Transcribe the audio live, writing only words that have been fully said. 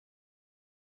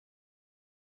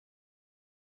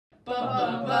Hey,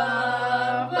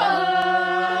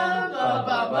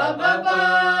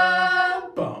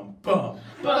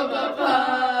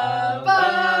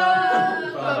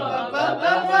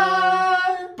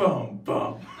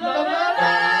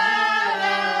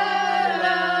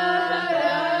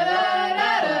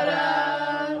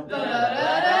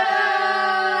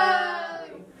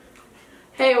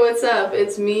 what's up?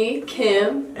 It's me,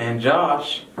 Kim, and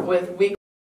Josh with Week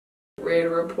Ready to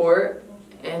Report.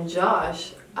 And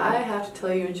Josh, I have to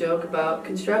tell you a joke about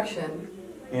construction.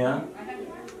 Yeah?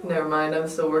 Never mind, I'm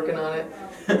still working on it.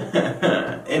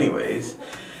 Anyways,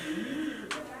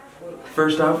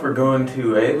 first off, we're going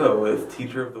to Ava with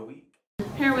Teacher of the Week.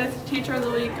 Here with Teacher of the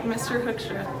Week, Mr.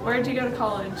 Hoekstra. Where did you go to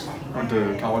college? I went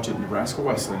to college at Nebraska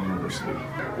Wesleyan University.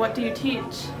 What do you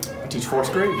teach? I teach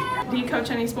 4th grade. Do you coach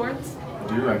any sports? I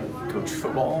do. I coach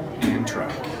football and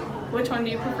track. Which one do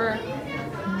you prefer?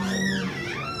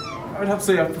 I'd have to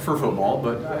say I prefer football,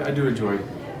 but I do enjoy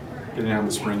getting out in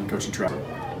the spring and coaching track.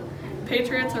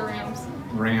 Patriots or Rams?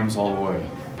 Rams all the way.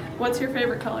 What's your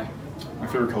favorite color? My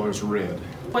favorite color is red.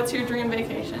 What's your dream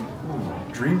vacation?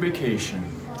 Dream vacation.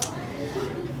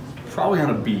 Probably on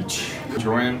a beach.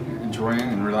 Enjoying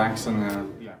and relaxing.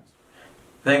 Yeah.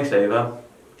 Thanks, Ava.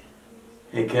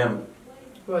 Hey, Kim.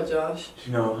 What, Josh? Did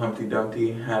you know Humpty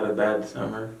Dumpty had a bad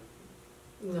summer?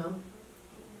 No.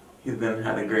 He then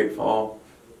had a great fall.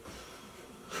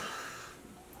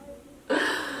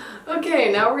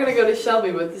 Okay, now we're gonna go to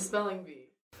Shelby with the spelling bee.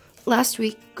 Last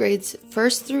week, grades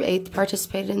 1st through 8th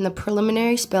participated in the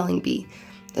preliminary spelling bee.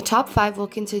 The top 5 will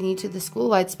continue to the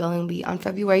school-wide spelling bee on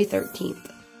February 13th.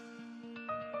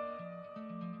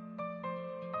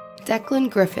 Declan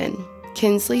Griffin,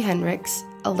 Kinsley Hendricks,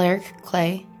 Alaric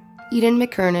Clay, Eden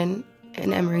McKernan,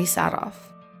 and Emery Sadoff.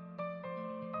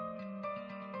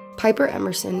 Piper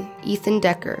Emerson, Ethan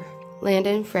Decker,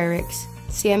 Landon Frericks,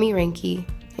 Sammy Ranke,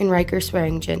 and Riker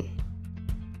Swearingen.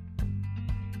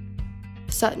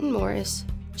 Sutton Morris,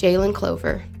 Jalen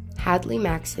Clover, Hadley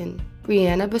Maxon,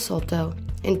 Brianna Basolto,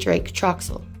 and Drake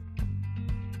Troxel.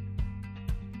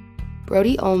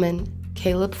 Brody Ullman,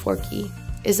 Caleb Forkey,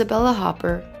 Isabella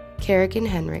Hopper, Kerrigan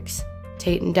Henricks,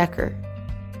 Tayton Decker.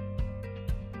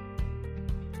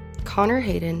 Connor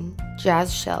Hayden,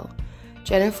 Jazz Shell,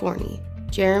 Jenna Forney,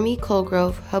 Jeremy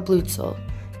Colgrove Hablutzel,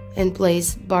 and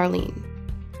Blaze Barleen.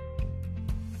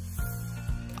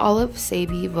 Olive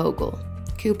Sabi Vogel,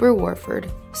 Cooper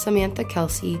Warford, Samantha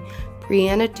Kelsey,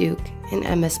 Brianna Duke, and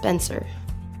Emma Spencer.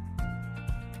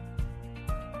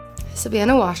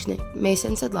 Savannah Washnick,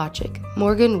 Mason Sedlacek,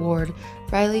 Morgan Ward,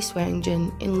 Riley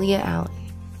Swearingen, and Leah Allen.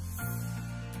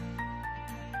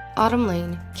 Autumn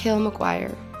Lane, Kale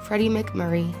McGuire, Freddie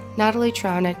McMurray, Natalie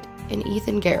Tronick, and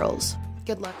Ethan Garrels.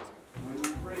 Good luck.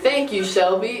 Thank you,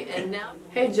 Shelby. And now,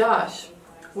 hey Josh,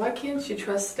 why can't you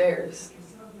trust stairs?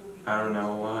 I don't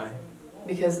know why.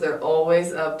 Because they're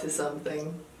always up to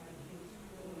something.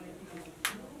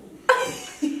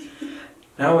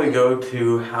 Now we go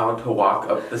to how to walk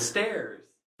up the stairs.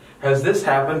 Has this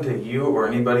happened to you or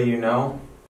anybody you know?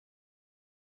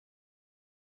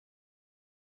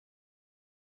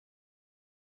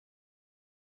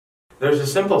 There's a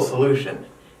simple solution.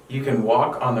 You can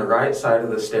walk on the right side of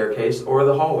the staircase or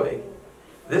the hallway.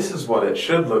 This is what it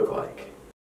should look like.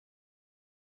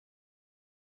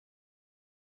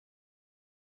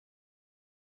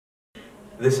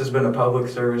 This has been a public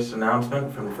service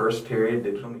announcement from First Period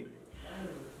Digital Media.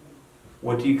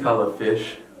 What do you call a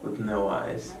fish with no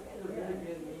eyes?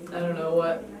 I don't know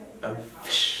what. A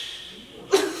fish.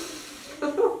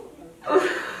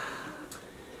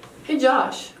 Hey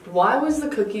Josh, why was the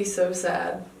cookie so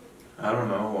sad? I don't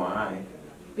know why.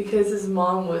 Because his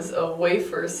mom was away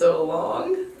for so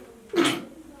long.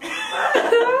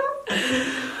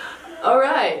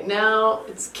 Alright, now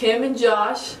it's Kim and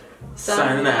Josh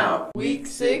Signing out. Week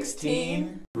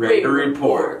 16. Ready to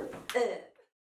report.